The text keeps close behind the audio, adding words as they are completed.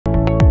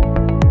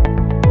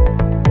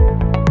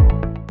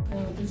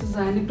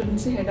Anni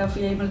Princy, Head of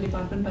AI ML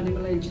Department,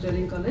 Panimalar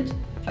Engineering College.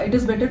 It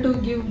is better to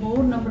give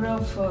more number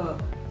of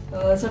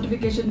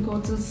certification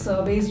courses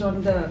based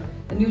on the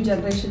new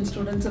generation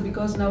students,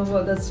 because now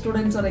the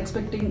students are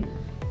expecting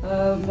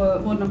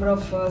more number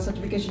of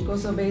certification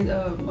courses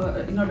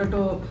in order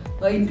to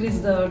increase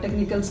the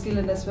technical skill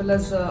and as well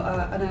as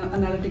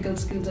analytical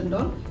skills and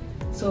all.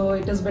 So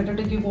it is better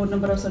to give more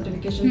number of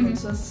certification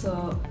courses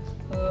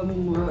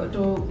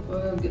to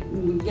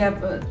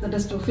gap, that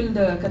is to fill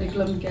the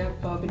curriculum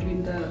gap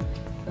between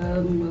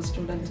the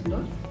students and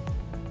all.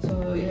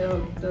 So yeah,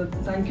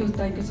 thank you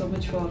so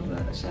much for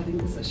sharing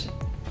this session.